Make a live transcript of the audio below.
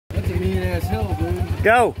as hell, dude.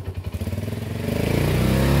 Go.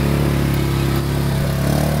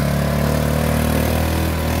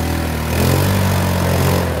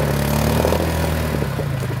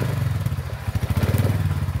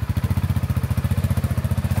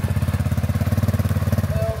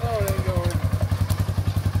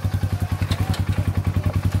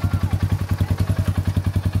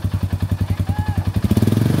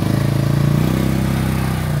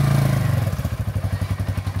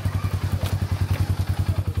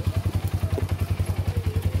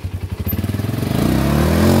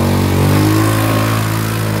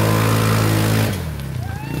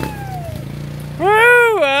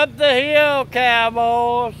 Up the hill,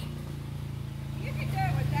 cowboys. You can do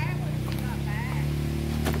it with that one, it's not bad.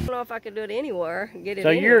 I don't know if I could do it anywhere. Get it So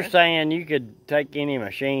anywhere. you're saying you could take any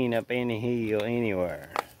machine up any hill anywhere?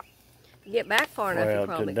 Get back far enough, you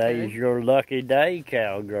probably today's could. your lucky day,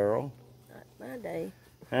 cowgirl. Not my day.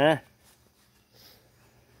 Huh?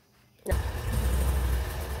 No.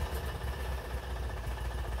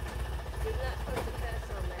 You're not supposed to cuss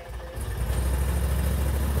on that, dude.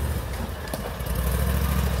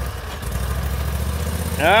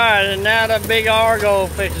 Alright, and now the big Argo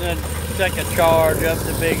fixing to take a charge up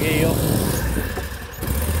the big hill.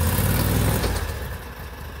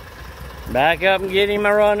 Back up and get him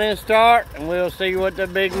a running start, and we'll see what the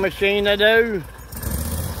big machine will do.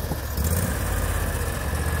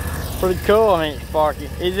 Pretty cool, ain't it, Sparky?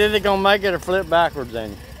 He's either gonna make it or flip backwards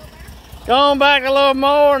in. Go on back a little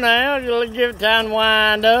more now, you'll give it time to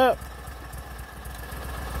wind up.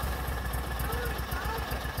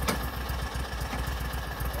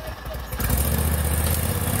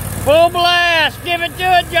 Full blast! Give it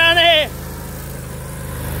to it, Johnny!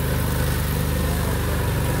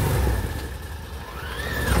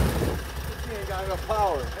 You ain't got enough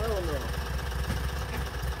power. Hell no.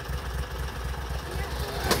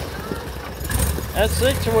 That's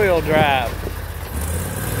 6-wheel drive.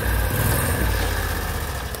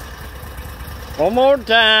 One more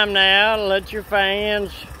time now, let your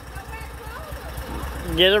fans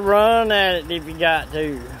get a run at it if you got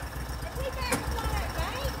to.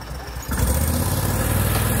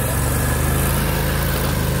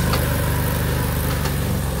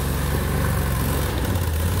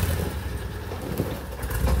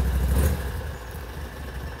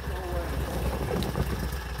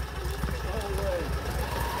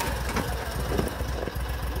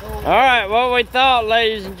 All right, what we thought,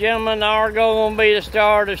 ladies and gentlemen, Argo gonna be the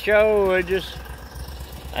star of the show. We just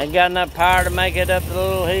ain't got enough power to make it up the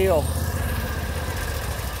little hill.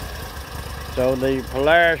 So the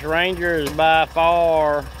Polaris Ranger is by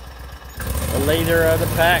far the leader of the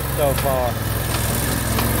pack so far.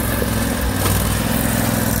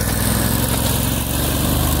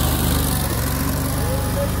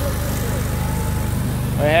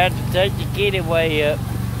 We had to take the kitty way up.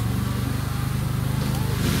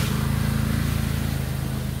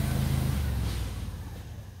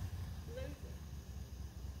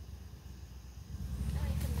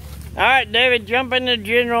 All right, David, jump in the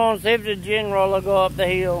General and see if the General will go up the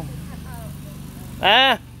hill.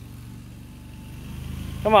 Huh?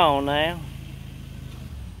 Come on now.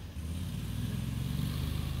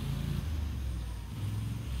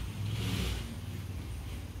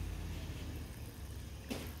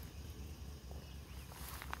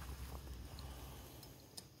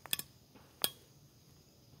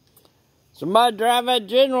 Somebody drive that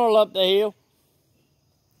General up the hill.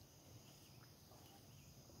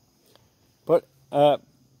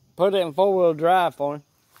 Put it in 4-wheel drive for him.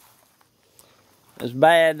 It's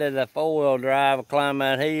bad that a 4-wheel drive will climb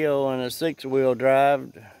that hill and a 6-wheel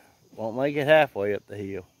drive won't make it halfway up the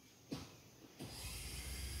hill.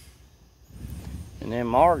 And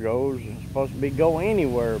them Argos are supposed to be go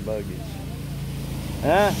anywhere buggies.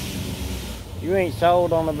 Huh? You ain't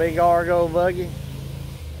sold on a big Argo buggy?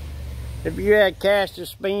 If you had cash to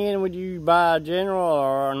spend, would you buy a General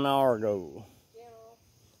or an Argo? General.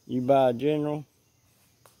 You buy a General?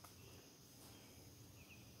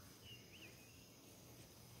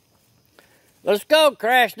 Let's go,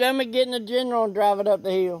 Crash Dummy. Get in the General and drive it up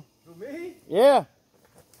the hill. For me? Yeah.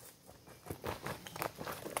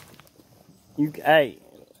 Hey,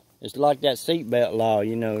 it's like that seatbelt law,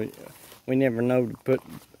 you know. We never know to put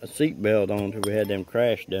a seatbelt on until we had them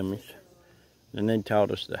crash dummies. And they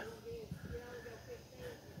taught us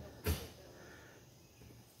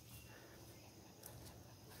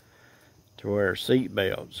to wear a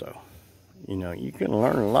seatbelt. So, you know, you can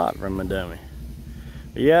learn a lot from a dummy.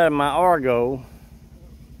 But yeah, my Argo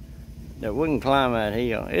that wouldn't climb that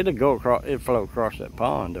hill, it'll go across, it'll float across that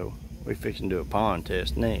pond though. We fixing to do a pond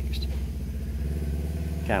test next.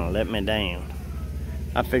 Kind of let me down.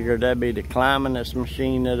 I figured that'd be the climbingest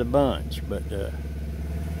machine of the bunch, but the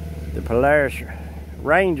Polaris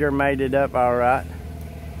Ranger made it up all right.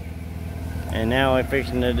 And now we're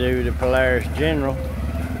fixing to do the Polaris General.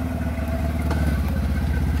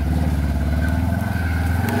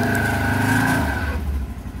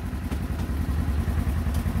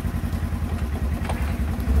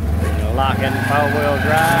 Locking 4-wheel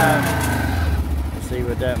drive. Let's see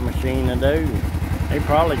what that machine will do. They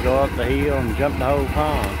probably go up the hill and jump the whole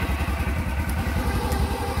pond.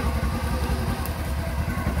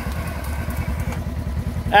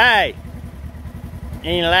 Hey,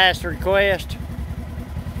 any last request?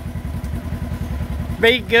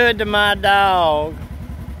 Be good to my dog.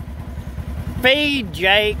 Feed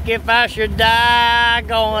Jake if I should die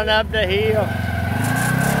going up the hill.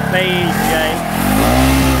 Feed Jake.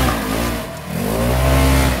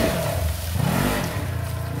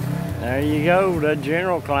 There you go, the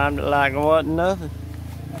General climbed it like it wasn't nothing.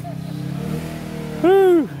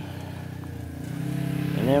 Whew.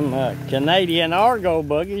 And them Canadian Argo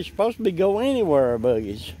buggies supposed to be go anywhere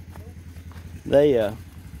buggies. They if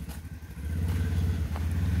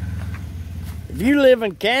you live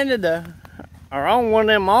in Canada or on one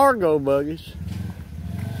of them Argo buggies,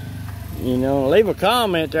 you know, leave a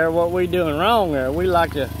comment there what we doing wrong there. We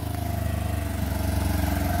like to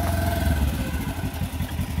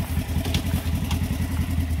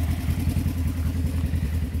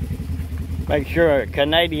make sure a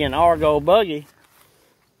Canadian Argo buggy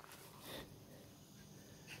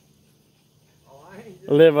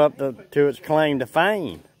live up to its claim to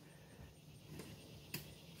fame.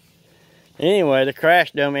 Anyway, the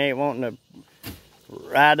crash dummy ain't wanting to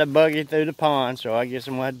ride the buggy through the pond, so I guess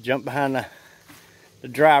I'm going to have to jump behind the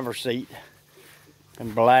driver's seat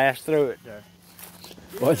and blast through it there.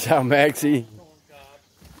 Watch out, Maxie.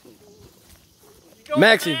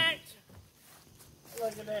 Maxie.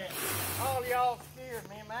 Look at that. All y'all scared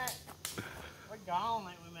me, Max. We're gone,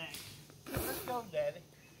 ain't we, Max? Let's go, Daddy.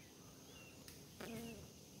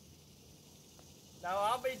 No,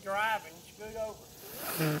 I'll be driving. Scoot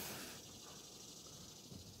over.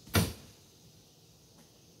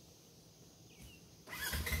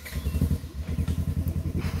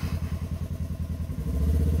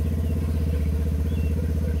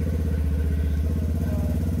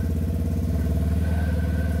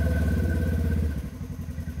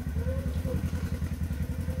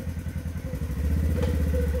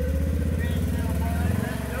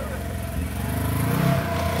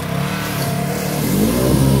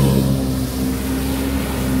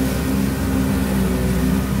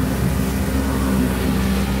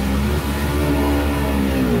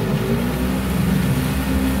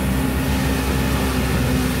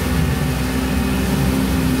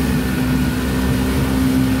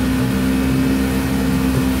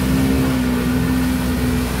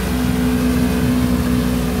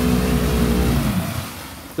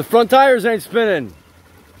 The front tires ain't spinning.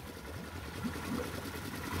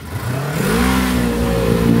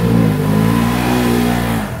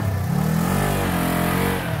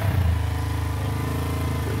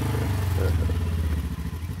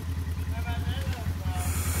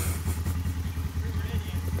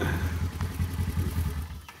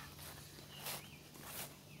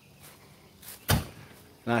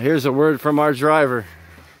 Now here's a word from our driver.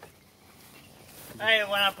 Hey,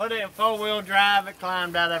 when I put it in 4-wheel drive, it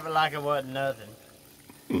climbed out of it like it wasn't nothing.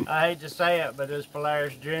 I hate to say it, but this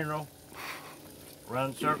Polaris General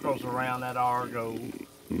runs circles around that Argo.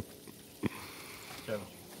 So,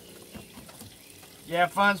 you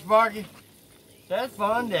have fun, Sparky? That's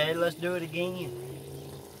fun, Daddy. Let's do it again.